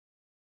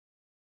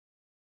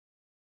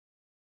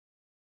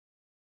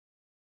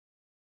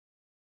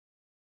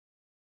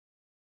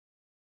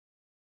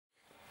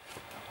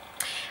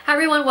Hi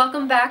everyone,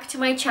 welcome back to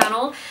my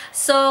channel.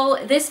 So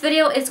this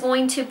video is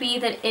going to be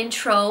the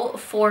intro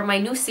for my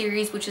new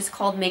series, which is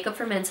called Makeup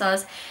for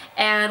Mensas.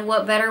 And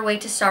what better way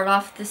to start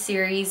off the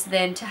series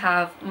than to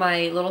have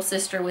my little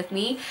sister with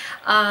me.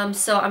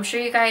 So I'm sure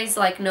you guys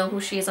know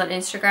who she is on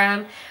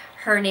Instagram.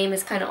 Her name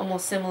is kind of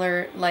almost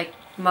similar like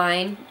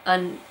mine,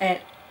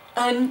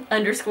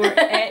 underscore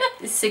at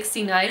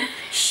 69.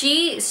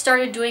 She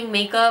started doing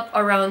makeup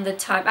around the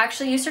time,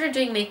 actually you started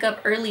doing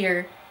makeup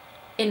earlier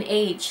in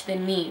age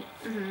than me.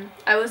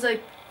 I was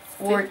like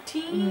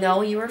 14?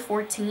 No, you were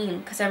 14,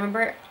 because I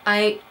remember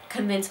I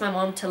convinced my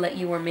mom to let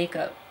you wear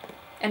makeup,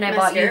 and I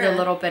bought you the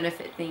little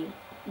benefit thing,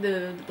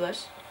 the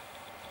blush.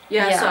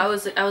 Yeah, so I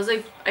was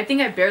like, I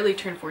think I barely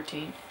turned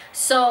 14.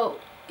 So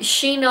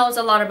she knows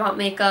a lot about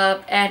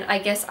makeup, and I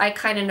guess I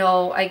kind of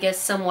know,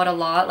 somewhat a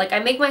lot. Like, I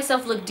make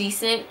myself look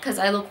decent because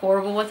I look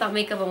horrible without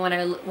makeup, and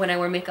when I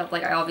wear makeup,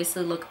 like, I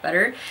obviously look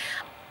better.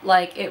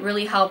 Like, it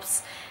really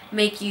helps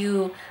make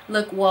you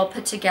look well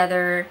put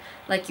together,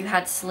 like you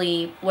had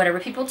sleep, whatever.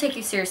 People take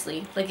you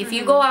seriously. Like, if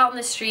you go out in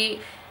the street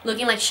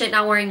looking like shit,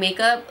 not wearing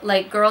makeup,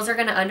 like, girls are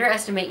gonna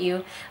underestimate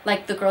you.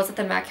 Like, the girls at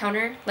the Mac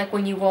counter, like,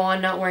 when you go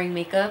on not wearing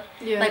makeup,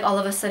 like, all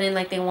of a sudden,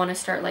 like, they want to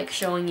start, like,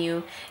 showing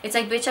you. It's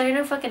like, bitch, I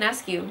didn't fucking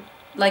ask you.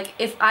 Like,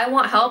 if I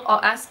want help,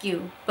 I'll ask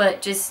you,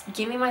 but just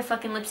give me my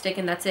fucking lipstick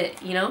and that's it,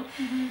 you know?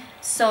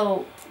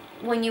 So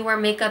when you wear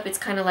makeup, it's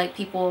kind of like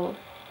people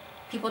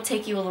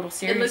take you a little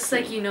seriously. It looks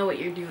like you know what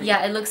you're doing.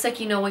 Yeah, it looks like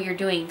you know what you're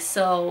doing.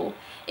 So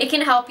it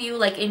can help you,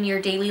 like, in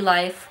your daily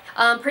life.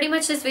 Pretty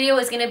much this video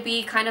is going to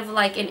be kind of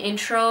like an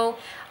intro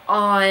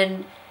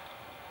on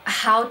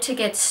how to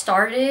get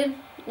started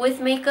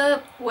with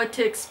makeup. What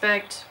to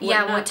expect.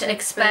 What to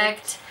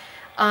expect.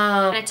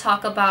 I'm going to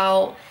talk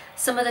about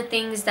some of the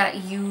things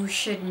that you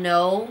should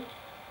know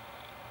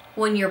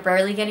when you're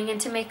barely getting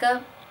into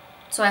makeup.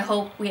 So I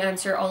hope we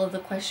answer all of the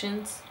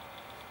questions.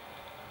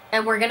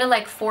 And we're gonna,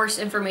 like, force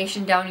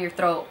information down your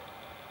throat.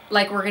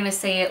 Like, we're gonna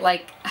say it,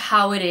 like,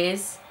 how it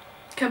is.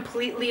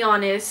 Completely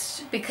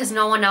honest. Because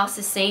no one else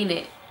is saying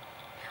it.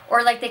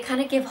 Or, like, they kind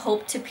of give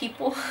hope to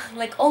people.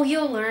 Like, oh,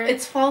 you'll learn.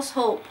 It's false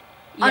hope.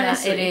 Yeah,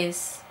 honestly. it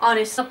is.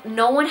 Honestly.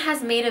 No one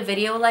has made a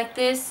video like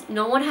this.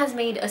 No one has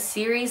made a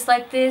series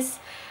like this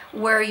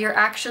where you're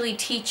actually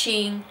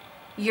teaching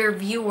your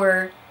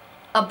viewer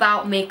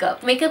about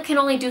makeup. Makeup can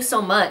only do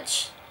so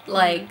much.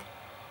 Like,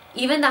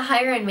 even the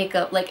higher end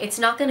makeup, like, it's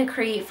not going to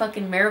create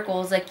fucking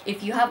miracles. Like,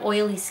 if you have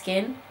oily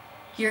skin,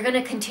 you're going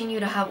to continue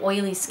to have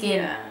oily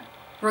skin. Yeah.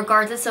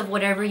 Regardless of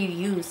whatever you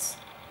use.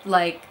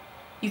 Like,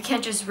 you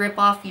can't just rip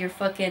off your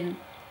fucking...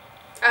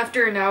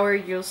 After an hour,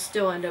 you'll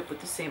still end up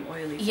with the same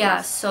oily face.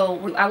 Yeah,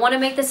 so I want to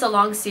make this a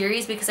long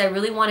series because I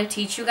really want to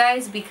teach you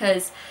guys,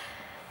 because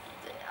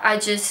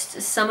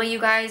some of you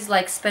guys,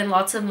 like, spend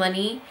lots of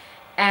money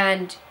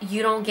and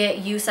you don't get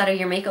use out of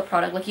your makeup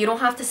product. Like, you don't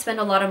have to spend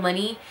a lot of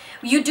money.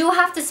 You do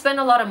have to spend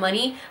a lot of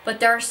money, but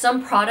there are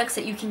some products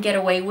that you can get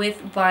away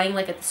with buying,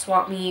 like, at the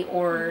Swap Meet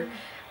or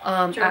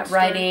at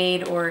Rite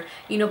Aid, or,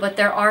 you know, but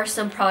there are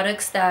some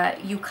products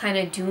that you kind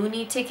of do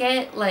need to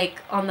get,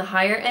 like, on the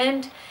higher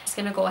end. I'm just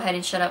gonna go ahead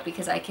and shut up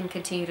because I can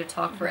continue to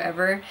talk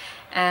forever,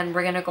 and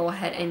we're gonna go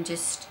ahead and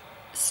just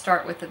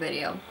start with the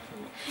video.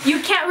 You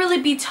can't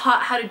really be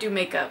taught how to do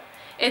makeup.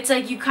 It's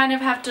like you kind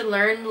of have to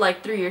learn,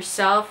 like, through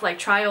yourself, like,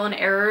 trial and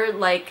error.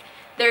 Like,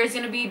 there's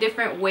going to be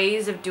different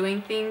ways of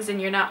doing things,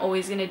 and you're not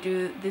always going to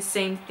do the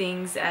same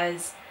things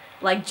as,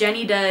 like,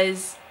 Jenny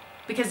does,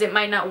 because it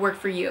might not work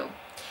for you.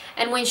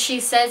 And when she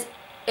says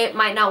it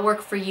might not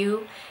work for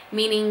you,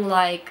 meaning,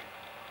 like,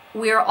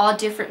 we're all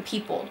different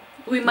people.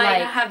 We might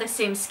not have the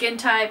same skin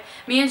type.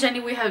 Me and Jenny,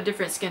 we have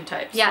different skin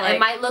types. Yeah, like, it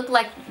might look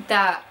like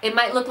that. It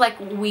might look like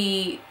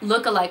we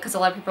look alike, because a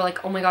lot of people are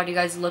like, oh my god, you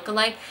guys look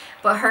alike.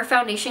 But her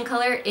foundation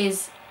color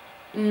is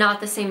not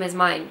the same as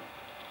mine.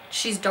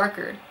 She's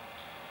darker.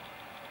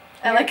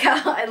 I like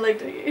how I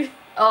looked at you.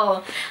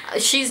 Oh,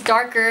 she's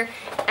darker,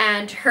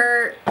 and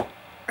her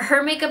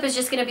makeup is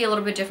just going to be a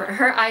little bit different.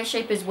 Her eye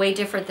shape is way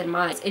different than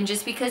mine. And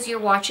just because you're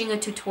watching a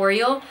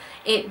tutorial,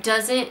 it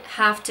doesn't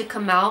have to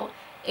come out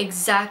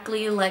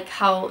exactly like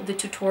how the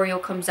tutorial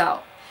comes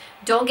out.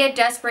 Don't get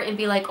desperate and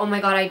be like, oh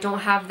my god, I don't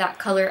have that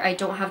color, I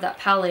don't have that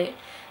palette,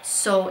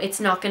 so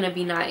it's not gonna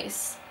be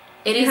nice.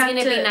 It is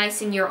gonna be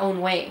nice in your own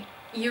way.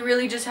 You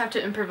really just have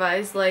to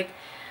improvise. Like,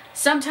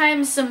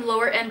 sometimes some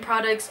lower end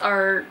products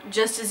are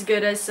just as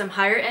good as some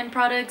higher end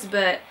products,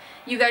 but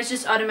you guys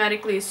just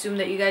automatically assume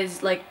that you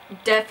guys, like,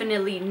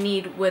 definitely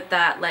need what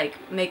that,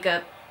 like,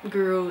 makeup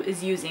guru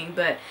is using,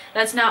 but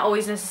that's not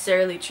always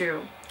necessarily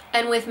true.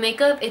 And with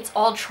makeup, it's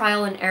all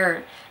trial and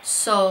error.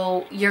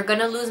 So you're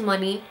gonna lose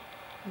money,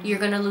 you're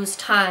gonna lose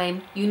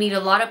time, you need a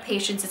lot of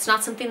patience. It's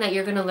not something that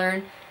you're gonna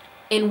learn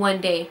in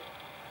one day.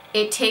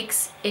 It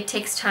takes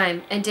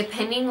time, and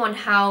depending on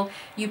how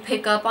you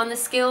pick up on the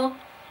skill,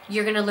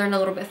 you're gonna learn a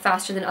little bit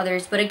faster than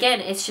others. But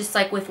again, it's just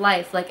like with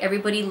life. Like,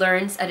 everybody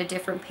learns at a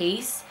different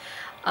pace.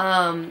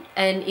 And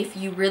if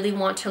you really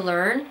want to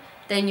learn,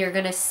 then you're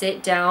gonna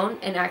sit down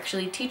and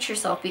actually teach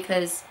yourself,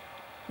 because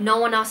no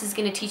one else is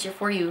gonna teach it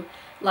for you.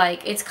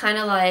 Like, it's kind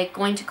of like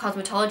going to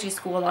cosmetology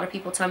school. A lot of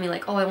people tell me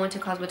like, oh, I went to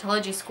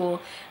cosmetology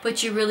school,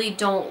 but you really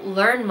don't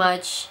learn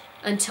much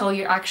until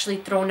you're actually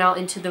thrown out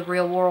into the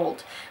real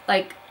world.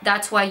 Like,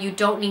 that's why you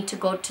don't need to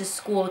go to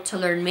school to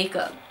learn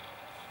makeup.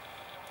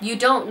 You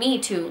don't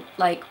need to.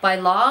 Like, by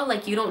law,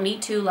 like, you don't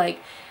need to, like,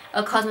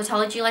 a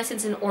cosmetology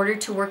license in order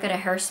to work at a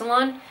hair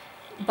salon.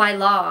 By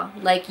law,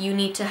 like, you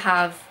need to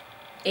have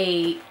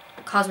a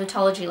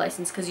cosmetology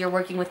license because you're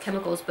working with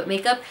chemicals, but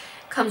makeup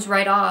comes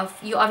right off.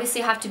 You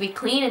obviously have to be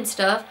clean and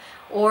stuff,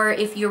 or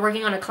if you're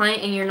working on a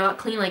client and you're not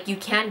clean, like, you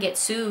can get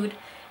sued,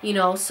 you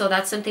know, so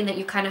that's something that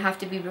you kind of have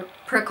to be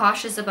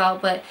precautious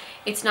about, but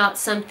it's not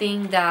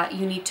something that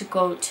you need to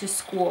go to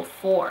school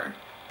for.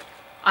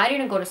 I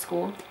didn't go to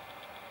school.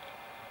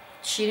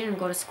 She didn't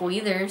go to school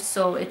either,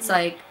 so it's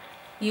like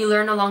you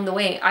learn along the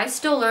way. I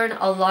still learn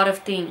a lot of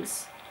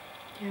things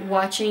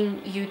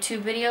watching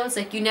YouTube videos.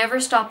 Like, you never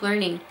stop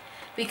learning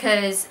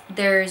because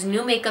there's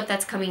new makeup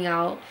that's coming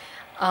out,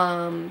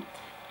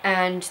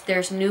 and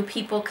there's new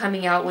people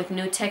coming out with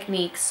new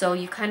techniques, so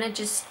you kind of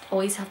just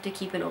always have to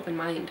keep an open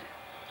mind.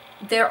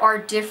 There are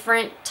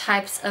different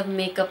types of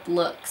makeup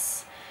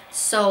looks,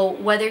 so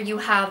whether you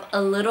have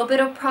a little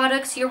bit of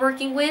products you're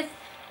working with,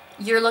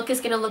 your look is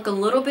going to look a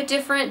little bit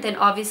different than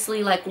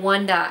obviously like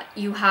one that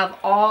you have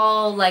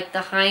all like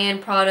the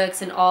high-end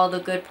products and all the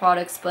good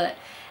products, but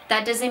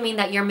that doesn't mean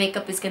that your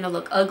makeup is going to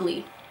look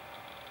ugly.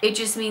 It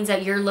just means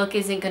that your look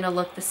isn't going to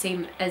look the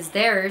same as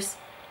theirs,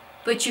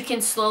 but you can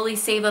slowly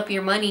save up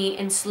your money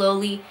and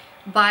slowly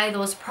buy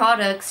those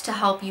products to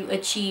help you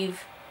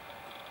achieve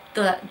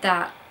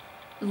that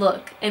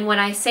look. And when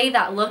I say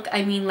that look,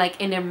 I mean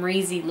like an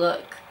Amrezy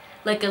look,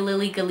 like a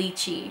Lily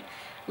Galici,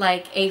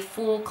 like a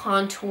full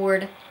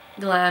contoured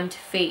glammed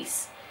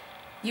face.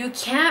 You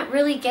can't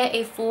really get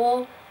a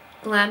full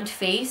glammed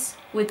face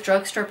with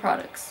drugstore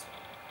products.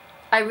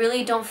 I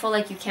really don't feel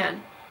like you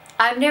can.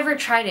 I've never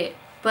tried it,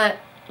 but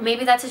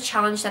maybe that's a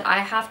challenge that I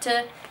have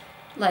to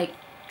like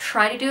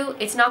try to do.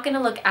 It's not going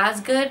to look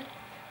as good,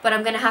 but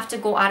I'm going to have to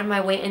go out of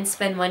my way and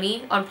spend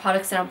money on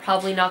products that I'm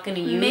probably not going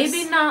to use.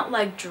 Maybe not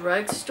like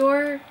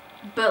drugstore,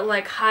 but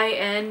like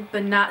high-end,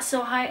 but not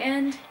so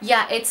high-end.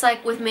 Yeah, it's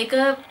like with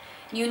makeup,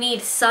 you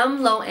need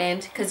some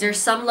low-end, because there's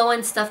some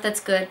low-end stuff that's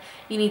good.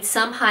 You need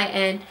some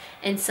high-end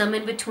and some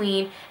in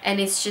between, and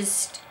it's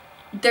just,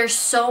 there's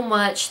so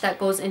much that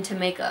goes into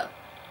makeup.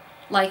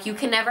 Like, you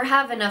can never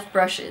have enough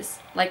brushes.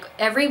 Like,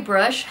 every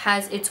brush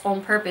has its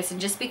own purpose,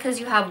 and just because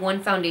you have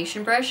one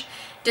foundation brush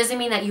doesn't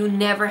mean that you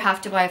never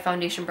have to buy a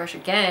foundation brush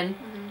again.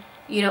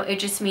 You know, it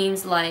just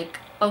means like,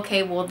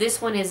 okay, well,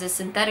 this one is a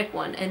synthetic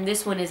one and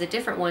this one is a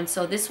different one,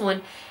 so this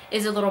one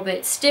is a little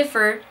bit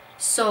stiffer,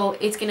 so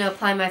it's gonna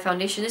apply my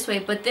foundation this way,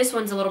 but this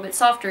one's a little bit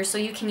softer, so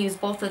you can use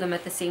both of them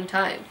at the same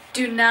time.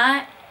 Do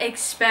not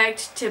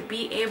expect to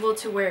be able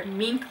to wear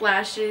mink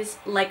lashes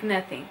like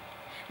nothing.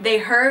 They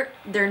hurt,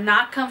 they're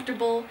not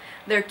comfortable,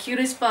 they're cute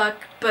as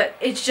fuck, but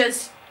it's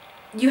just,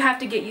 you have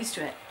to get used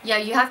to it. Yeah,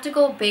 you have to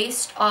go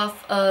based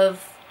off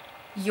of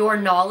your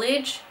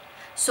knowledge.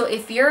 So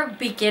if you're a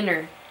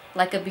beginner,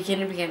 like a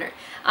beginner,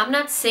 I'm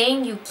not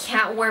saying you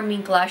can't wear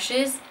mink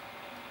lashes,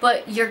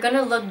 but you're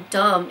gonna look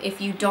dumb if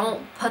you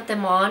don't put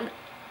them on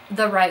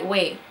the right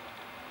way.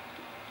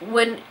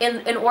 When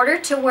in order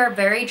to wear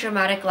very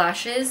dramatic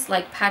lashes,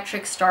 like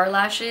Patrick Star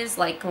lashes,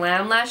 like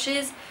glam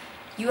lashes,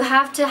 you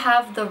have to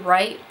have the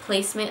right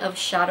placement of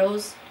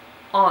shadows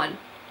on.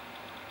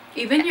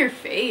 Even your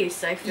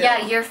face, I feel.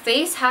 Yeah, your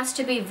face has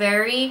to be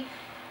very,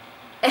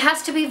 it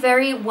has to be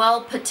very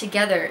well put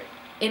together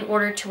in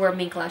order to wear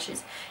mink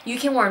lashes. You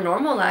can wear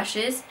normal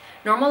lashes.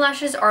 Normal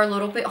lashes are a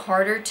little bit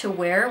harder to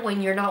wear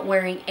when you're not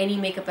wearing any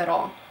makeup at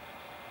all.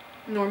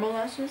 Normal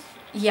lashes?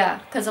 Yeah,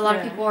 because a lot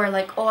of people are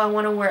like, oh, I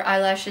want to wear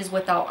eyelashes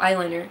without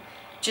eyeliner.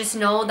 Just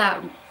know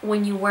that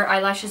when you wear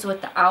eyelashes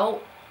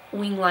without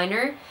wing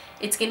liner,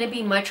 it's going to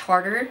be much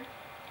harder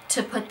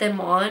to put them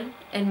on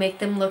and make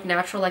them look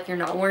natural like you're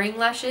not wearing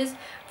lashes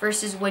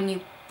versus when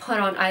you put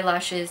on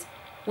eyelashes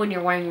when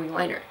you're wearing wing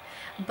liner.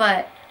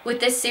 But with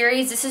this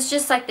series, this is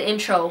just like the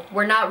intro.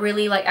 We're not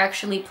really like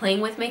actually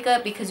playing with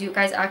makeup because you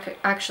guys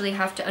actually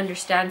have to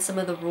understand some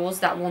of the rules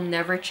that will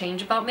never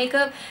change about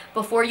makeup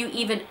before you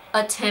even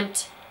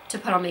attempt to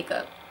put on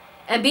makeup.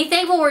 And be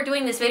thankful we're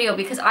doing this video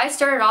because I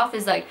started off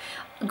as like,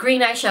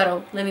 green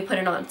eyeshadow, let me put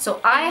it on. So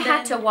I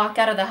had to walk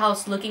out of the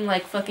house looking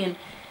like fucking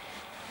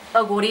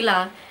a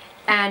gorilla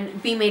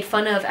and be made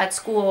fun of at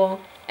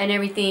school and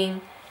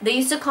everything. They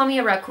used to call me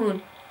a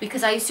raccoon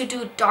because I used to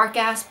do dark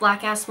ass,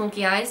 black ass,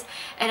 smoky eyes,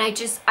 and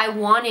I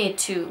wanted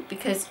to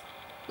because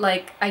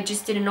like I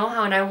just didn't know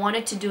how, and I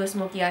wanted to do a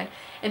smoky eye,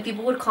 and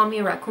people would call me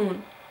a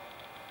raccoon.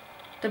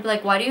 They'd be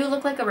like, why do you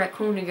look like a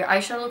raccoon, or your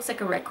eyeshadow looks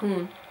like a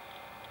raccoon?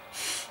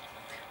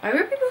 Why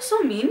were people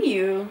so mean to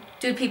you?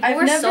 Dude, people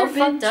were so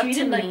fucked up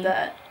to me. Like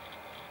that.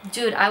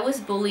 Dude, I was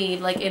bullied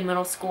like in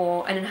middle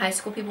school, and in high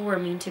school people were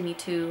mean to me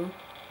too.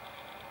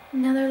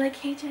 Now they're like,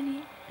 hey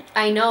Jenny.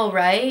 I know,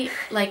 right?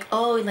 Like,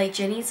 oh, like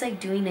Jenny's like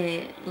doing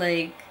it.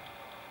 Like,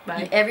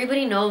 Bye.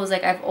 Everybody knows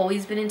like I've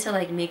always been into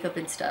like makeup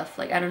and stuff.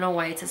 Like, I don't know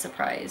why it's a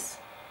surprise.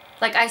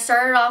 Like, I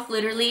started off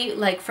literally,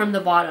 like, from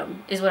the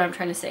bottom, is what I'm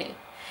trying to say.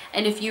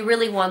 And if you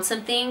really want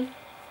something,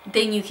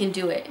 then you can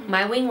do it.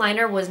 My wing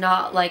liner was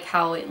not, like,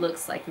 how it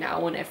looks like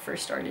now when I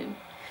first started.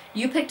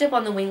 You picked up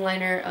on the wing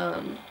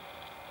liner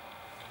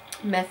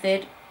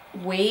method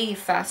way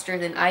faster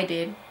than I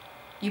did.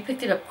 You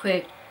picked it up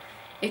quick.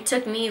 It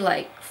took me,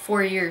 like,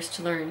 4 years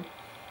to learn.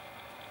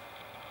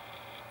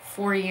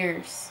 4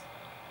 years.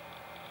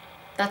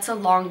 That's a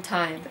long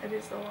time. That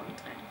is a long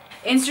time.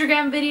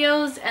 Instagram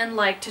videos and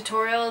like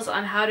tutorials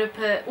on how to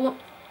put, well,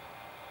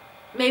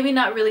 maybe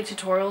not really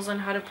tutorials on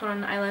how to put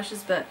on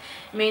eyelashes, but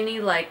mainly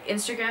like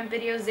Instagram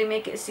videos, they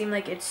make it seem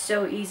like it's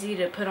so easy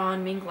to put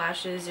on mink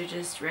lashes or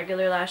just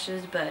regular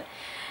lashes, but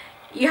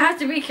you have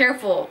to be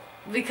careful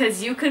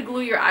because you could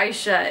glue your eyes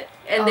shut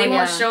and they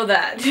won't show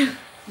that.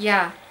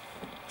 Yeah.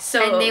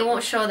 So, and they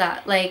won't show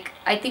that. Like,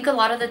 I think a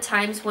lot of the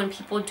times when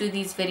people do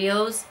these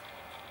videos,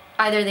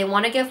 either they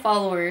want to get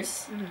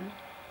followers,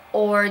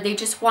 or they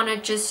just want to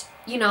just,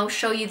 you know,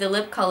 show you the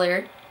lip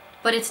color,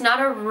 but it's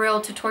not a real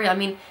tutorial. I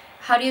mean,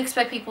 how do you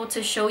expect people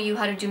to show you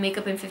how to do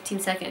makeup in 15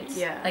 seconds?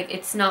 Yeah. Like,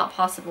 it's not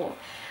possible.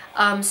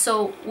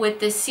 So with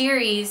this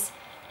series,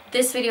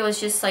 this video is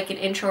just like an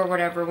intro or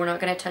whatever. We're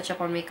not going to touch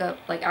up on makeup,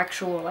 like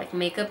actual like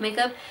makeup.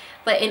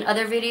 But in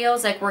other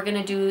videos, like, we're going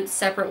to do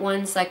separate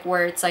ones, like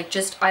where it's like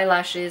just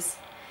eyelashes.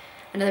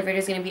 Another video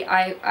is going to be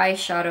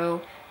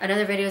eyeshadow.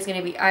 Another video is going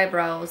to be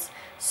eyebrows.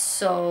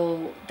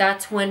 So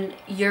that's when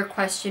your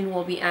question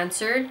will be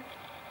answered,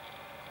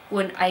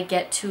 when I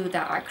get to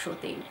that actual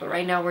thing. But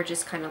right now we're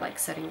just kind of like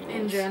setting rules.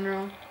 in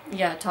general.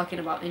 Yeah, talking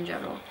about in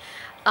general.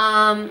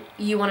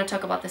 You want to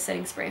talk about the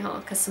setting spray, huh?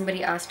 Because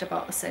somebody asked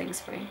about a setting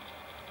spray.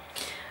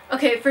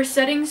 Okay, for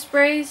setting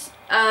sprays,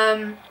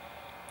 a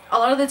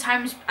lot of the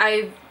times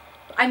I've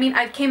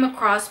came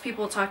across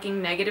people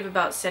talking negative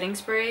about setting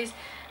sprays,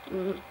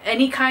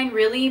 any kind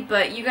really,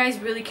 but you guys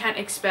really can't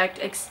expect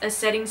a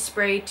setting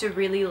spray to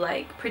really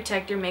like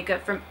protect your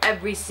makeup from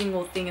every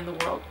single thing in the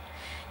world.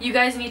 You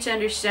guys need to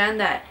understand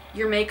that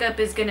your makeup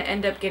is going to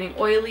end up getting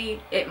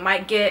oily. It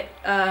might get,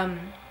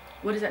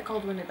 what is that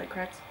called when it like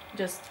cracks?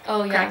 Just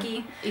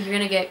cracky. Yeah. You're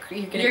gonna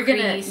crease.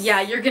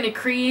 You're gonna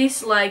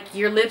crease, like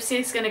your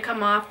lipstick's gonna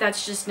come off.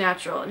 That's just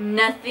natural.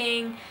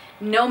 Nothing,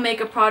 no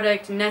makeup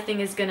product, nothing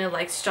is gonna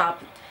like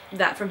stop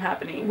that from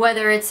happening.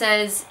 Whether it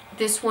says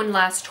this one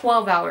lasts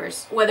 12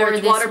 hours, whether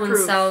it's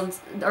waterproof,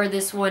 or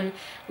this one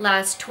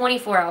lasts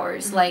 24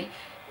 hours. Like,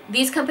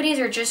 these companies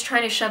are just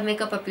trying to shove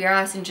makeup up your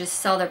ass and just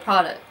sell their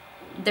product.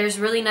 There's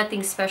really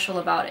nothing special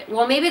about it.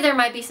 Well, maybe there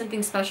might be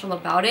something special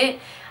about it.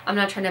 I'm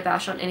not trying to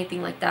bash on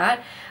anything like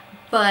that.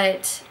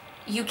 But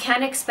you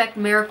can't expect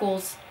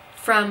miracles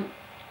from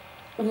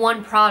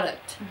one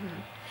product.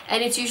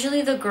 And it's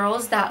usually the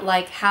girls that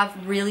like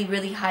have really,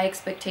 really high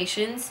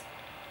expectations,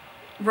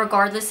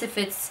 regardless if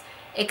it's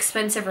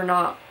expensive or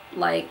not.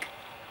 Like,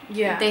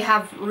 they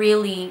have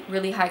really,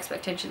 really high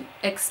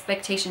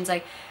expectations.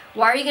 Like,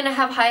 why are you gonna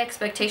have high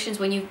expectations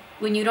when you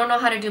don't know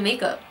how to do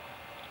makeup?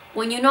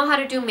 When you know how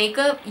to do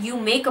makeup, you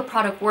make a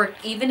product work.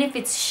 Even if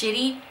it's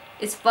shitty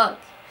as fuck,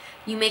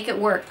 you make it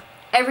work.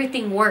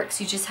 Everything works.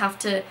 You just have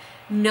to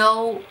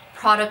know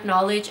product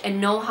knowledge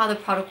and know how the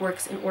product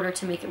works in order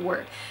to make it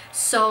work.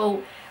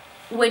 So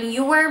when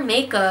you wear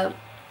makeup,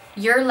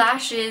 your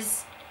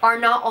lashes are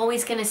not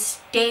always going to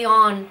stay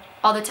on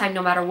all the time,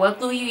 no matter what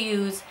glue you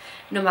use,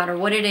 no matter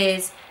what it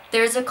is.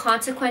 There's a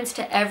consequence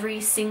to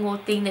every single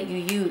thing that you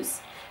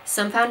use.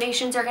 Some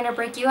foundations are going to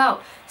break you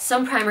out.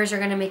 Some primers are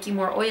going to make you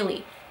more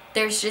oily.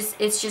 It's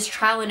just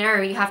trial and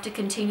error. You have to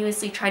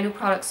continuously try new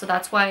products. So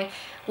that's why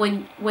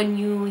when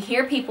you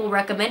hear people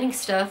recommending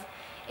stuff,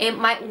 it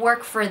might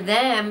work for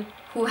them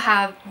who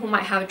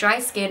might have dry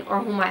skin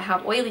or who might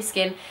have oily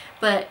skin,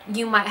 but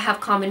you might have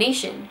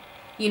combination,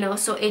 you know.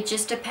 So it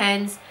just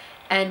depends,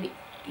 and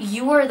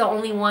you are the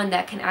only one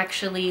that can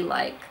actually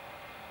like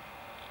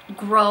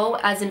grow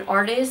as an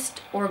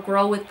artist or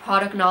grow with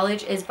product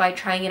knowledge is by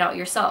trying it out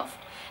yourself.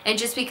 And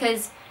just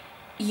because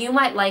you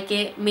might like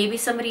it, maybe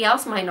somebody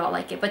else might not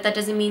like it, but that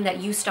doesn't mean that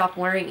you stop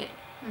wearing it.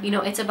 You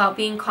know, it's about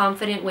being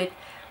confident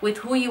with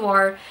who you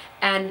are.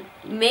 And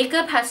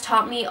makeup has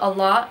taught me a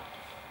lot,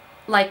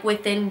 like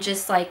within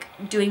just like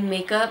doing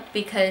makeup,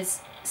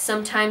 because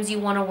sometimes you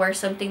want to wear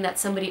something that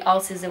somebody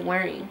else isn't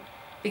wearing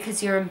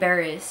because you're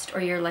embarrassed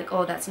or you're like,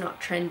 oh, that's not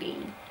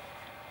trending.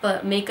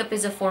 But makeup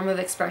is a form of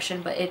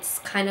expression, but it's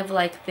kind of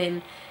like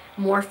been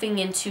morphing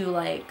into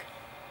like,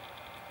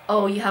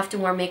 oh, you have to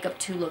wear makeup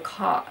to look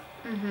hot.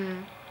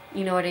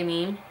 You know what I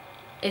mean?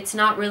 It's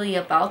not really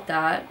about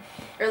that.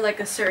 Or like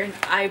a certain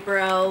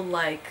eyebrow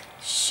like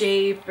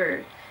shape,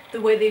 or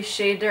the way they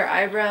shade their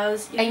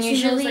eyebrows. And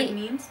usually those,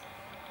 like, memes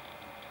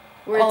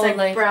where it's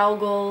like brow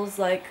goals,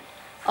 like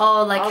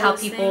like how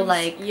people things.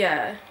 like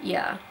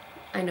yeah,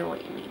 I know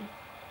what you mean.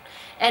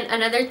 And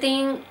another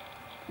thing,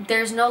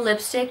 there's no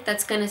lipstick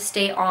that's gonna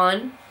stay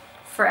on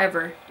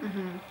forever.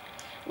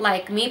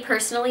 Like me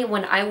personally,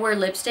 when I wear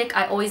lipstick,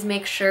 I always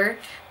make sure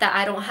that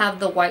I don't have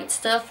the white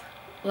stuff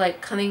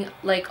like coming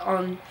like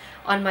on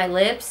my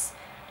lips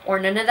or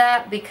none of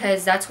that,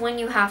 because that's when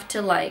you have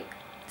to like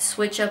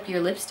switch up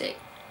your lipstick.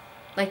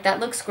 Like, that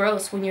looks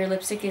gross when your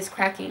lipstick is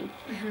cracking.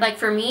 Like,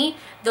 for me,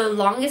 the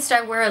longest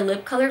I wear a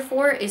lip color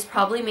for is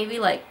probably maybe,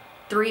 like,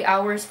 3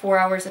 hours, 4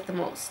 hours at the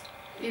most.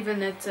 Even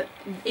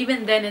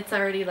then, it's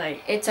already,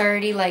 like... It's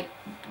already, like,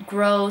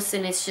 gross,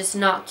 and it's just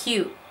not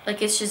cute.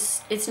 Like,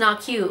 it's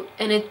not cute.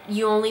 And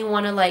you only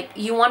want to, like,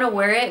 you want to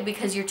wear it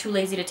because you're too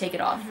lazy to take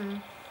it off.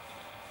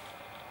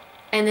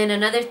 And then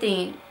another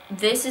thing,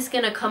 this is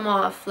going to come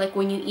off, like,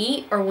 when you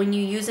eat or when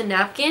you use a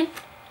napkin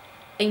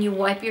and you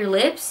wipe your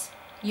lips.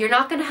 You're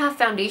not going to have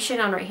foundation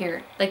on right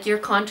here. Like, your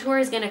contour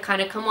is going to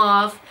kind of come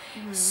off.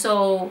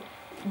 So,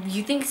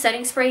 you think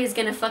setting spray is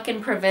going to fucking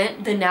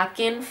prevent the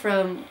napkin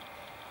from,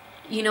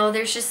 you know,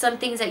 there's just some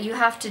things that you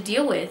have to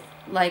deal with.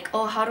 Like,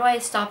 oh, how do I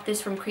stop this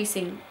from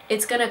creasing?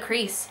 It's going to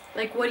crease.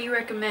 Like, what do you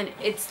recommend?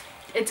 It's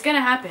going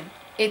to happen.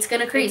 It's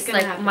going to crease.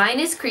 Like, mine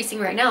is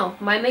creasing right now.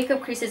 My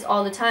makeup creases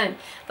all the time.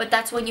 But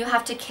that's when you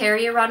have to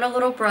carry around a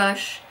little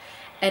brush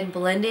and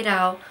blend it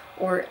out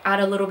or add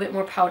a little bit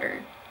more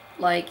powder.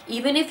 Like,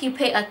 even if you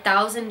pay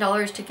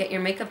 $1,000 to get your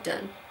makeup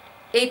done,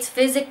 it's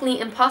physically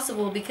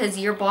impossible because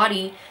your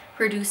body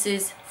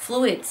produces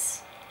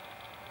fluids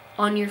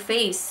on your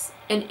face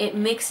and it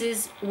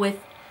mixes with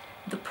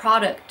the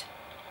product.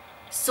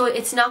 So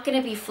it's not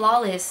going to be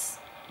flawless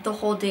the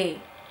whole day.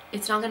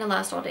 It's not going to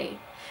last all day.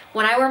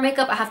 When I wear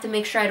makeup, I have to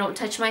make sure I don't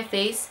touch my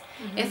face.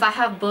 If I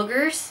have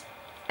boogers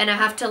and I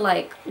have to,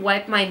 like,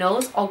 wipe my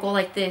nose, I'll go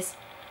like this.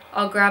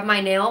 I'll grab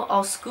my nail,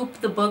 I'll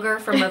scoop the booger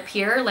from up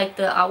here, like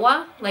the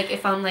agua, like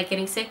if I'm, like,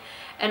 getting sick,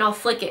 and I'll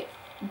flick it.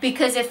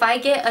 Because if I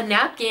get a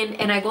napkin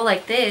and I go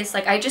like this,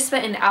 like, I just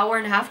spent an hour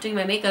and a half doing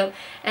my makeup,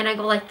 and I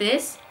go like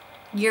this,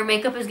 your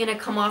makeup is going to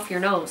come off your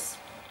nose.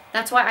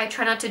 That's why I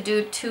try not to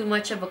do too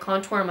much of a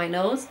contour on my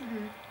nose,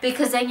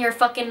 because then your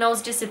fucking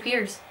nose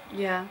disappears.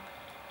 Yeah.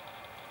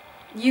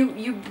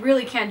 You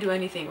really can't do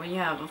anything when you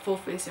have a full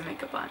face of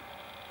makeup on.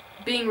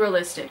 Being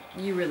realistic,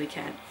 you really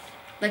can't.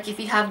 Like,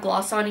 if you have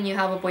gloss on and you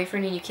have a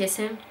boyfriend and you kiss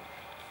him,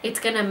 it's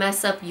going to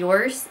mess up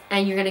yours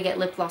and you're going to get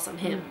lip gloss on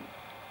him.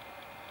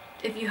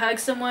 If you hug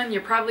someone,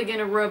 you're probably going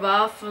to rub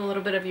off a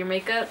little bit of your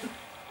makeup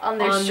on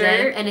their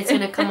shirt. Them, and it's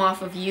going to come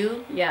off of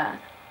you. Yeah.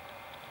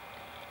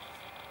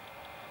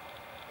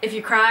 If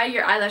you cry,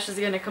 your eyelashes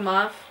are going to come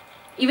off.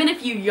 Even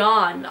if you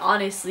yawn,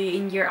 honestly,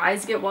 and your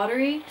eyes get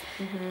watery,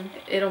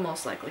 it'll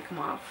most likely come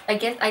off. I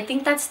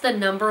think that's the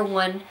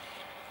 #1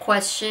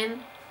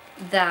 question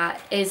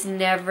that is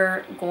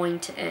never going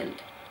to end.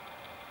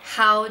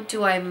 How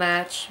do I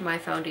match my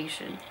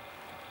foundation?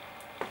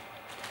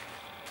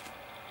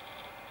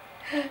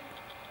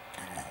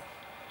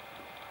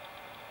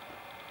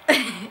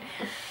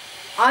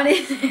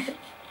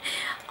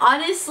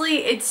 Honestly,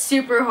 it's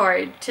super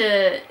hard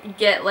to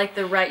get, like,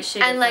 the right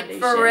shade and, of like,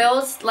 foundation. for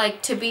reals,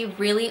 like, to be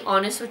really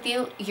honest with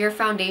you, your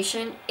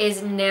foundation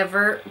is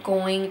never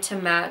going to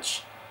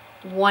match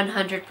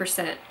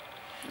 100%.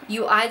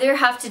 You either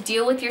have to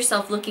deal with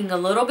yourself looking a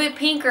little bit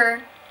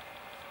pinker,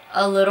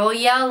 a little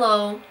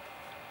yellow,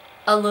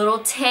 a little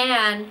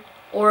tan,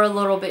 or a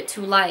little bit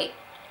too light.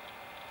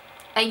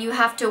 And you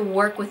have to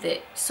work with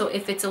it. So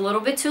if it's a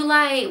little bit too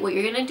light, what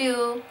you're going to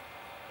do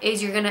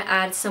is you're going to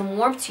add some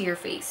warmth to your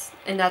face.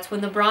 And that's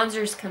when the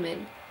bronzers come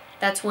in.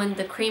 That's when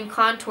the cream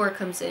contour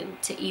comes in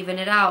to even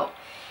it out.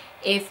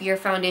 If your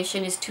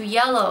foundation is too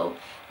yellow,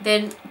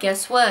 then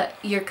guess what?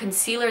 Your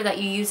concealer that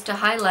you use to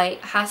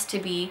highlight has to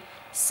be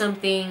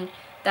something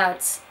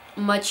that's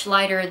much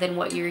lighter than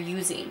what you're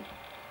using.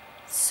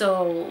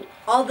 So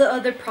all the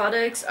other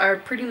products are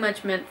pretty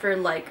much meant for,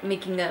 like,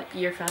 making up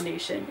your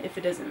foundation if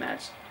it doesn't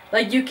match.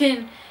 Like, you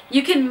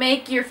can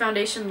make your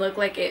foundation look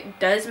like it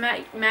does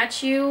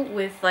match you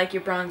with, like,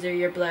 your bronzer,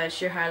 your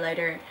blush, your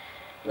highlighter.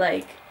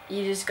 Like,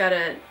 you just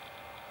gotta...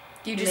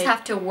 You just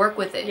have to work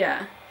with it.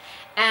 Yeah.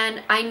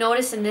 And I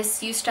noticed, and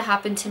this used to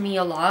happen to me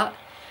a lot,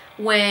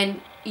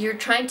 when you're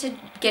trying to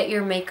get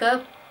your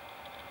makeup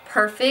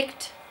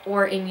perfect,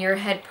 or in your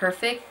head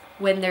perfect,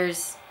 when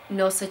there's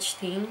no such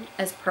thing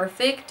as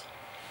perfect,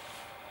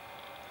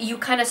 you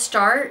kind of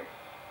start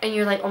and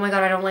you're like, oh my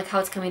god, I don't like how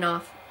it's coming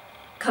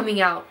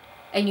out,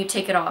 and you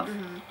take it off.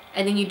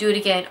 And then you do it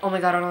again, oh my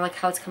god, I don't like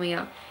how it's coming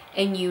out,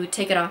 and you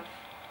take it off.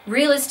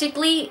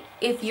 Realistically,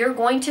 if you're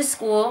going to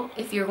school,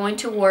 if you're going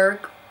to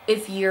work,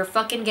 if you're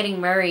fucking getting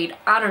married,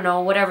 I don't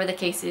know, whatever the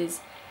case is,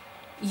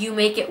 you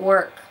make it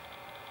work.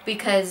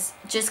 Because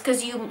just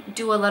because you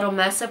do a little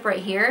mess up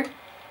right here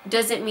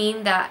doesn't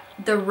mean that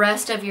the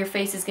rest of your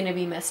face is going to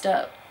be messed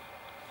up.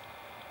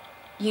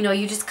 You know,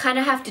 you just kind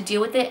of have to deal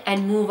with it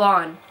and move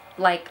on.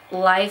 Like,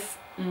 life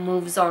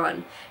moves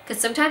on.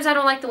 Because sometimes I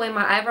don't like the way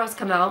my eyebrows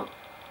come out,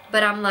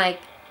 but I'm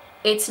like,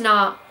 it's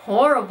not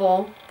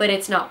horrible, but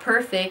it's not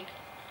perfect,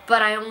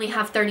 but I only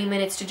have 30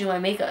 minutes to do my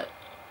makeup.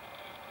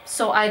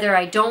 So either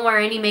I don't wear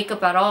any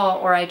makeup at all,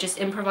 or I just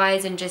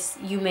improvise and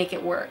just, you make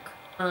it work.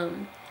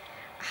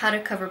 How to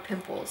cover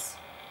pimples.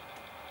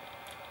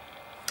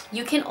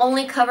 You can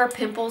only cover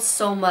pimples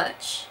so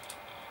much.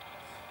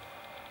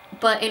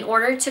 But in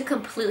order to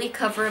completely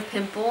cover a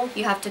pimple,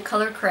 you have to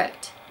color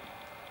correct.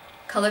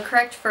 Color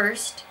correct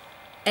first,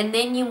 and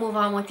then you move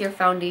on with your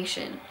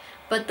foundation.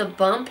 but the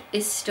bump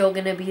is still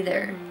gonna be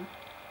there.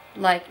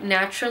 Like,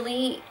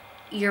 naturally,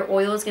 your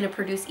oil is gonna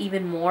produce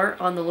even more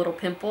on the little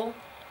pimple,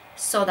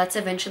 so that's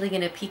eventually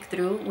gonna peek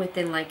through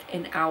within like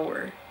an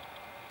hour.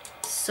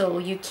 So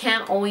you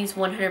can't always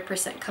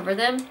 100% cover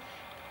them.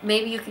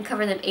 Maybe you can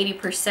cover them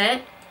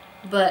 80%,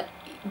 but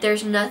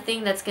there's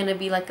nothing that's gonna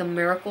be like a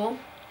miracle.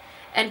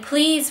 And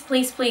please,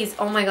 please, please,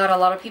 oh my god, a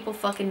lot of people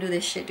fucking do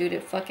this shit, dude.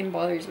 It fucking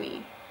bothers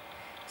me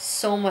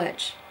so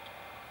much.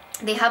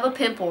 They have a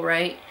pimple,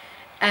 right?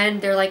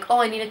 And they're like, oh,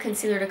 I need a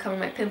concealer to cover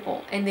my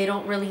pimple. And they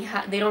don't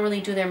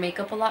really do their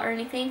makeup a lot or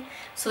anything.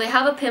 So they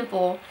have a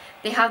pimple,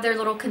 they have their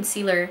little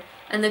concealer,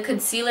 and the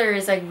concealer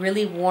is like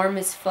really warm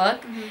as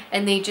fuck.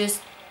 And they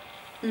just,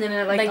 and then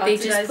it like they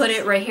just put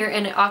it right here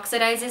and it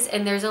oxidizes,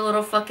 and there's a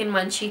little fucking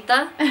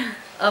manchita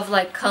of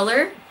like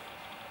color.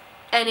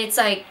 And it's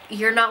like,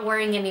 you're not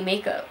wearing any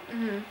makeup.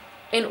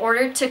 In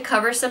order to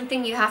cover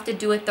something, you have to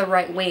do it the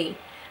right way.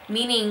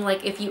 Meaning,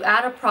 like, if you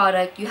add a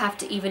product, you have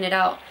to even it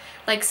out.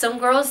 Like, some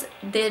girls,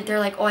 they're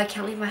like, oh, I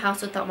can't leave my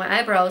house without my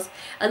eyebrows.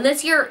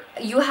 Unless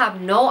you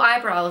have no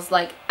eyebrows,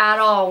 like, at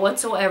all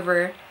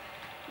whatsoever.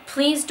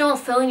 Please don't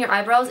fill in your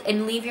eyebrows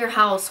and leave your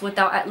house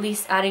without at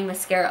least adding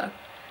mascara.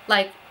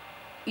 Like,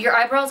 your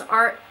eyebrows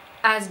aren't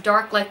as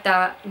dark like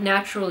that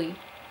naturally.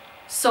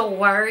 So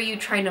why are you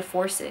trying to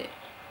force it?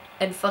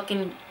 And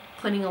fucking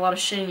putting a lot of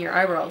shit in your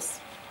eyebrows.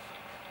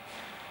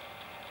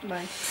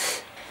 Bye.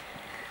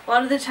 A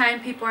lot of the time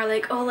people are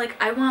like, oh, like,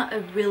 I want a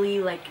really,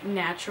 like,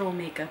 natural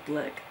makeup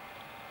look.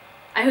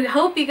 I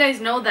hope you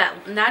guys know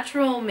that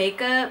natural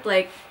makeup,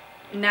 like,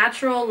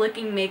 natural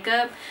looking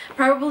makeup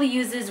probably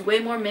uses way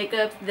more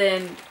makeup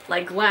than,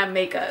 like, glam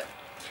makeup.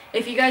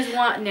 If you guys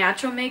want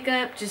natural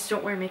makeup, just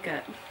don't wear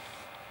makeup.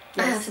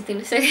 Yes. I have something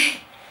to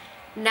say.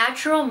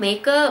 Natural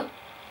makeup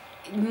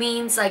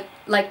means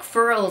like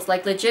furrows.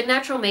 Like, legit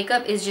natural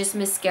makeup is just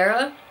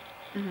mascara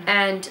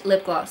and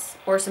lip gloss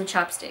or some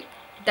chapstick.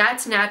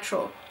 That's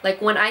natural.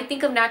 Like, when I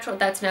think of natural,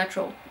 that's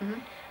natural.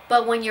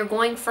 But when you're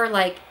going for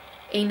like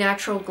a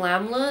natural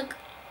glam look,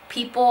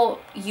 people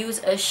use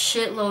a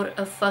shitload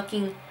of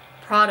fucking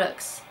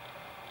products.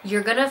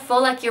 You're gonna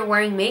feel like you're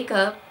wearing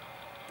makeup,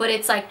 but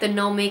it's like the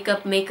no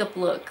makeup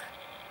look.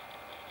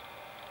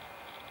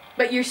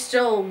 But you're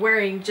still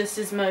wearing just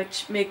as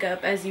much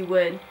makeup as you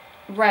would.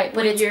 Right,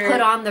 but it's put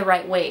on the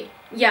right way.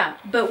 Yeah,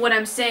 but what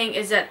I'm saying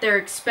is that they're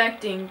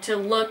expecting to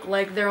look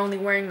like they're only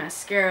wearing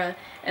mascara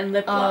and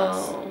lip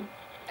gloss. Oh.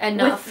 And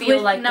not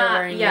feel like they're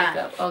wearing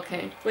makeup.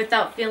 Okay.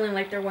 Without feeling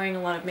like they're wearing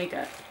a lot of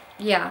makeup.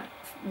 Yeah.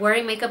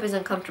 Wearing makeup is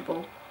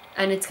uncomfortable.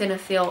 And it's going to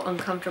feel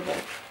uncomfortable.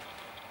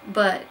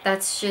 But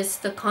that's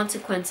just the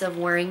consequence of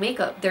wearing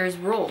makeup. There's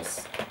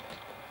rules.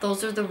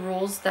 Those are the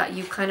rules that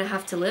you kind of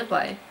have to live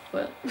by.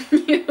 But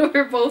you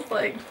were both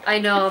like... I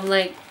know, I'm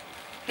like...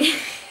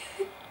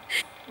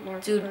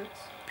 Dude,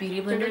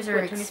 beauty blenders are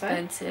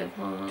expensive,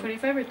 huh?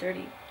 25 or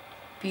 30?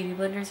 Beauty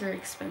blenders are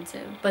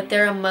expensive. But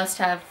they're a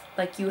must-have.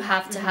 Like, you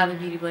have to have a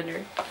beauty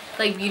blender.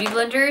 Like, beauty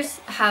blenders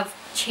have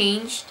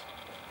changed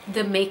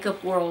the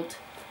makeup world.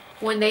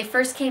 When they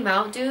first came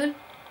out, dude,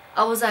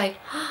 I was like,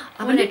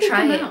 I'm gonna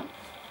try it.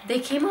 They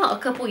came out a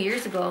couple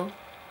years ago.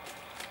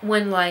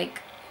 When,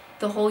 like,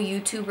 the whole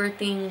YouTuber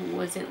thing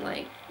wasn't,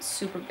 like,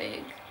 super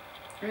big.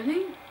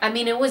 Really? I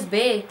mean, it was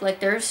big. Like,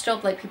 there's still,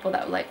 like, people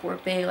that, like, were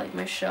big, like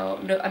Michelle.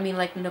 No, I mean,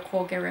 like,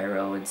 Nicole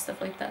Guerrero and stuff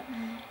like that.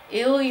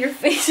 Ew, your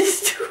face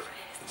is too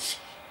rich.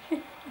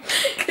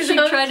 Because she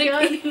tried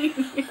to...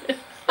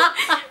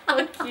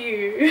 Fuck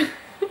you.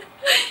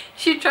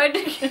 She tried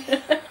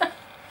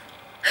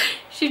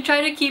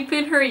to keep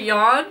in her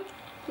yawn.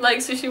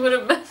 Like, so she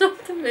wouldn't mess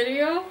up the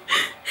video.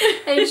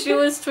 And she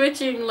was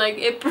twitching. Like,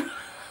 it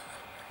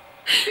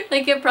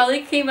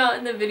probably came out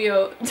in the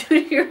video.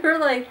 Dude, you were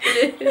like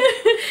this.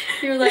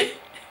 You were like...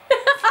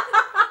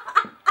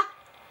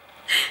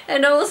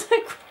 And I was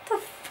like, what the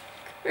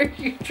fuck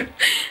are you trying...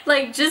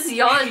 Like, just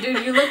yawn,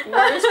 dude. You look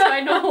worse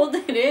trying to hold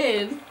it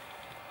in.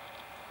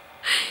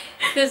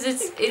 Because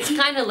it's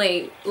kind of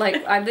late.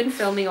 Like, I've been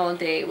filming all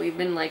day. We've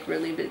been, like,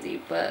 really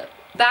busy. But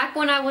back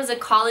when I was a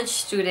college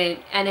student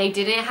and I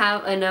didn't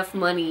have enough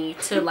money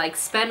to, like,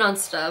 spend on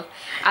stuff,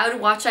 I would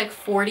watch, like,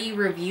 40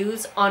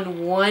 reviews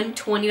on one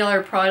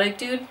 $20 product,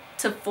 dude,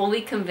 to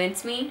fully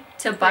convince me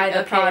to buy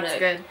the product. It's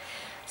good.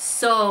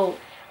 So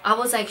I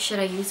was like, should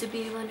I use a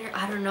beauty blender?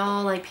 I don't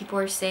know. Like, people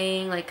are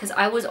saying, like, because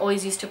I was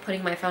always used to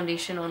putting my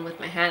foundation on with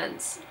my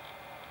hands.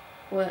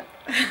 What?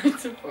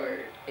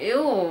 Support.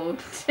 Ew.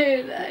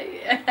 Dude,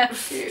 I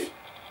have to.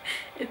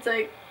 It's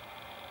like...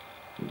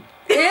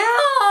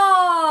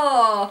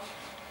 Ew!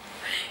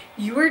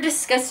 You were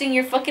disgusting.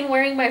 You're fucking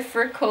wearing my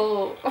fur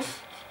coat.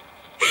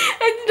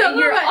 It's not on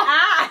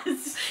my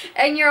ass.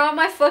 And you're on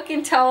my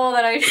fucking towel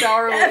that I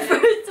shower with.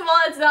 First of all,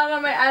 it's not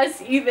on my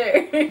ass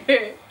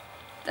either.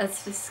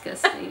 That's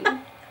disgusting.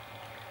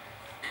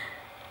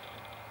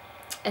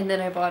 And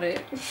then I bought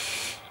it.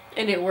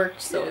 And it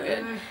worked so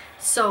good.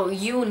 So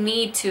you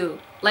need to.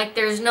 Like,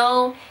 there's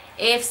no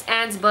ifs,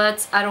 ands,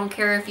 buts. I don't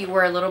care if you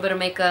wear a little bit of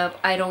makeup.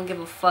 I don't give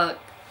a fuck.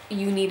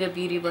 You need a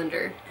beauty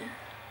blender.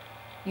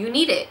 You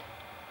need it.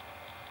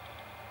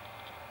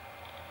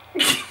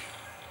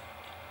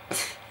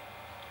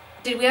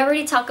 Did we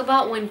already talk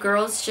about when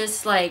girls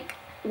just like,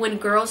 when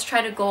girls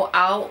try to go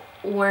out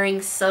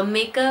wearing some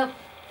makeup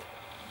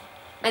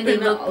and they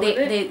look,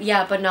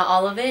 yeah, but not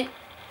all of it?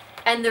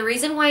 And the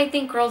reason why I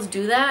think girls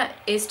do that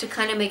is to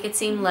kind of make it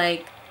seem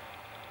like,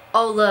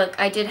 oh look,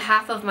 I did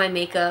half of my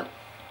makeup,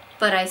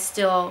 but I'm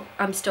still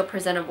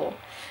presentable.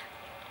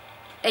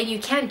 And you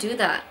can't do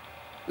that.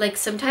 Like,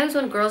 sometimes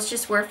when girls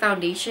just wear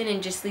foundation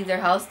and just leave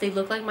their house, they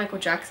look like Michael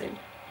Jackson.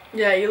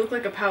 Yeah, you look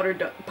like a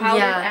powdered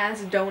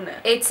ass donut.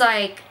 It's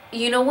like,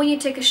 you know, when you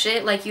take a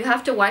shit, like, you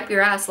have to wipe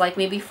your ass like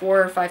maybe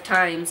 4 or 5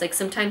 times, like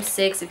sometimes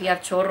 6 if you have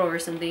chorro or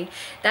something.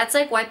 That's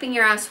like wiping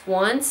your ass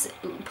once,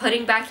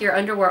 putting back your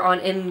underwear on,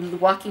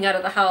 and walking out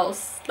of the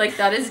house. Like,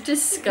 that is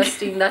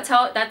disgusting. That's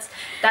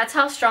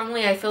how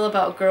strongly I feel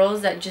about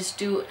girls that just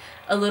do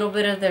a little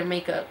bit of their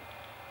makeup,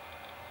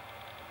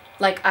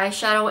 like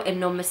eyeshadow and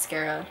no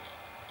mascara.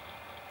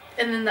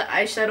 And then the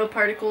eyeshadow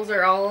particles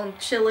are all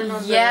chilling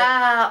on the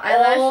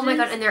eyelashes. Oh my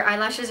god, and their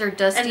eyelashes are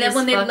dusty as fuck. And then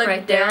when they look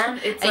right down,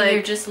 it's and like,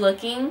 you're just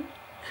looking.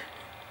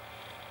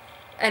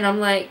 And I'm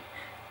like,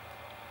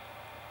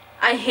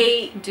 I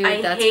hate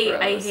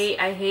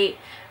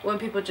when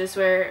people just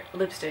wear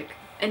lipstick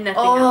and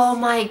nothing else. Oh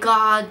my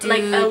god, dude.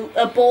 Like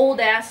a bold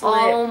ass lip.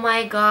 Oh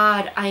my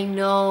god, I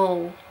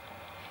know.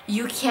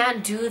 You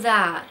can't do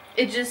that.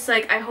 It's just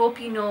like, I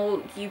hope you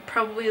know you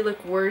probably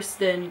look worse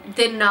than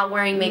not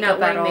wearing makeup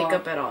at all.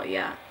 Makeup at all,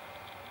 yeah.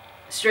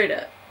 Straight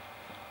up.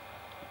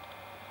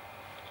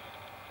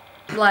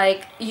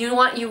 Like, you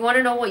want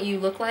to know what you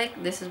look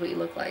like? This is what you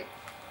look like.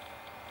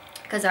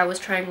 Because I was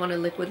trying on a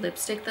liquid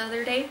lipstick the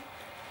other day,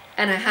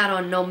 and I had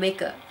on no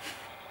makeup.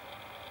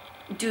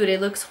 Dude, it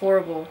looks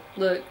horrible.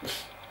 Look.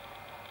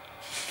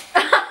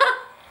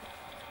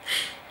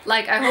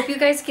 Like, I hope you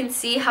guys can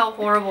see how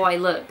horrible I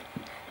look.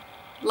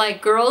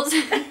 Like, girls,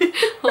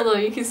 hold on,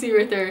 you can see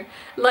right there.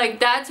 Like,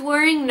 that's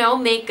wearing no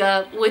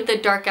makeup with the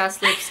dark ass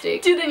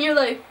lipstick. Dude, then you're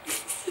like,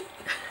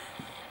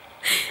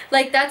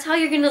 like, that's how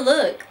you're gonna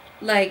look.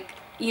 Like,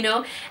 you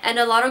know, and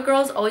a lot of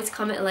girls always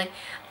comment like,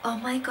 oh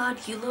my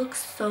god, you look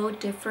so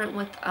different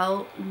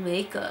without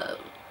makeup.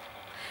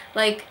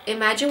 Like,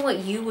 imagine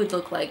what you would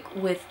look like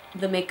with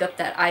the makeup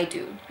that I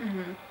do.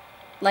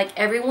 Like,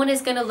 everyone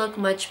is gonna look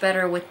much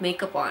better with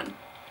makeup on.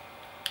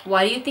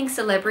 Why do you think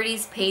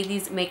celebrities pay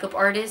these makeup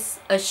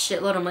artists a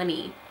shitload of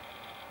money?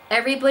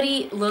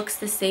 Everybody looks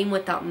the same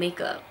without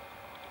makeup.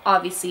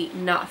 Obviously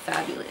not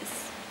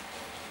fabulous.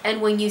 And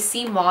when you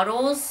see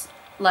models,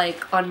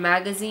 like on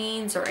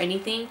magazines or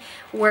anything,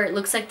 where it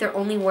looks like they're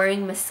only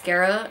wearing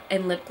mascara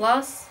and lip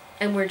gloss,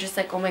 and we're just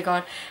like, oh my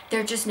god,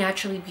 they're just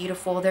naturally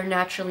beautiful, they're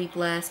naturally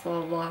blessed, blah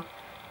blah blah.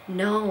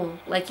 No.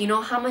 Like, you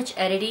know how much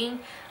editing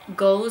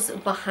goes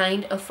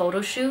behind a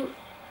photo shoot?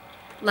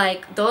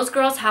 Like, those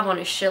girls have on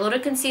a shitload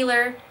of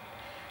concealer,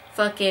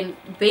 fucking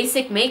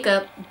basic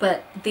makeup,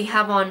 but they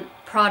have on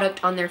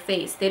product on their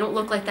face. They don't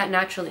look like that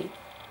naturally.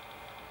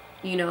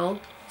 You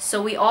know?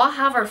 So we all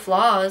have our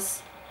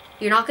flaws.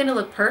 You're not gonna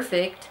look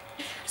perfect.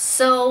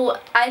 So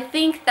I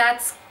think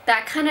that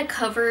kind of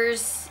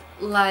covers,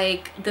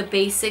 like, the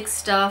basic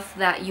stuff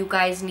that you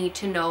guys need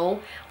to know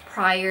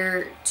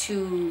prior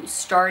to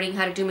starting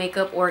how to do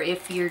makeup, or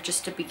if you're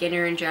just a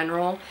beginner in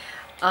general.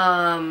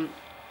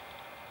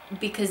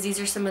 Because these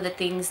are some of the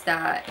things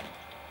that,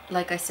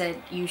 like I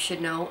said, you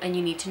should know, and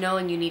you need to know,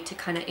 and you need to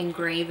kind of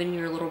engrave in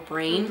your little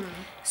brain,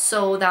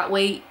 so that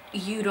way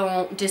you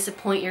don't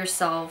disappoint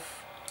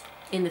yourself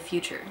in the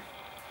future,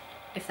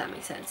 if that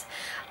makes sense.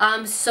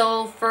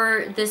 So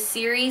for the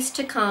series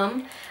to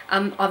come,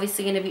 I'm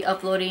obviously going to be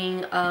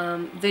uploading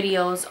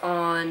videos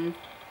on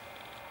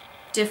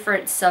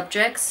different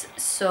subjects.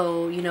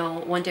 So, you know,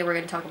 one day we're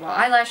going to talk about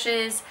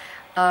eyelashes,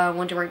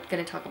 one day we're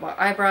going to talk about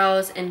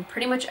eyebrows, and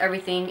pretty much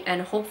everything.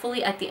 And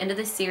hopefully at the end of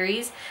the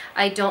series,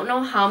 I don't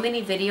know how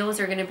many videos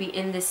are going to be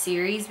in this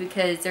series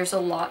because there's a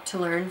lot to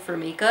learn for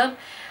makeup.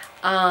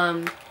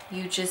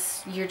 You're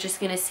just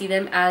going to see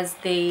them as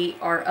they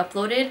are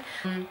uploaded.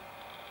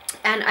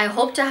 And I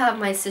hope to have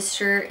my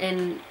sister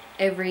in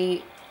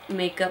every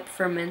makeup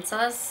for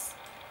Mensas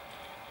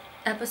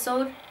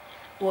episode.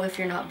 Well, if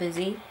you're not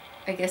busy.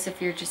 I guess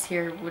if you're just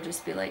here, we'll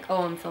just be like,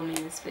 oh, I'm filming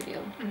this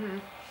video.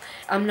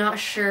 I'm not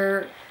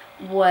sure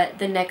what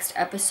the next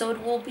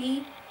episode will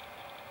be.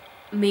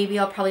 Maybe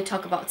I'll probably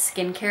talk about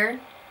skincare.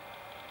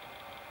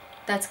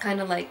 That's kind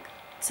of like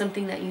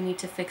something that you need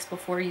to fix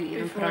before you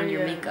even put on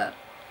your makeup.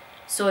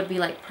 So it'd be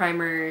like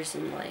primers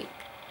and like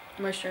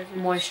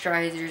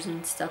moisturizers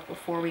and stuff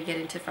before we get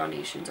into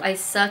foundations. I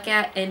suck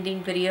at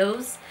ending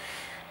videos,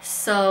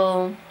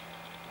 so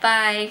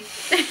bye.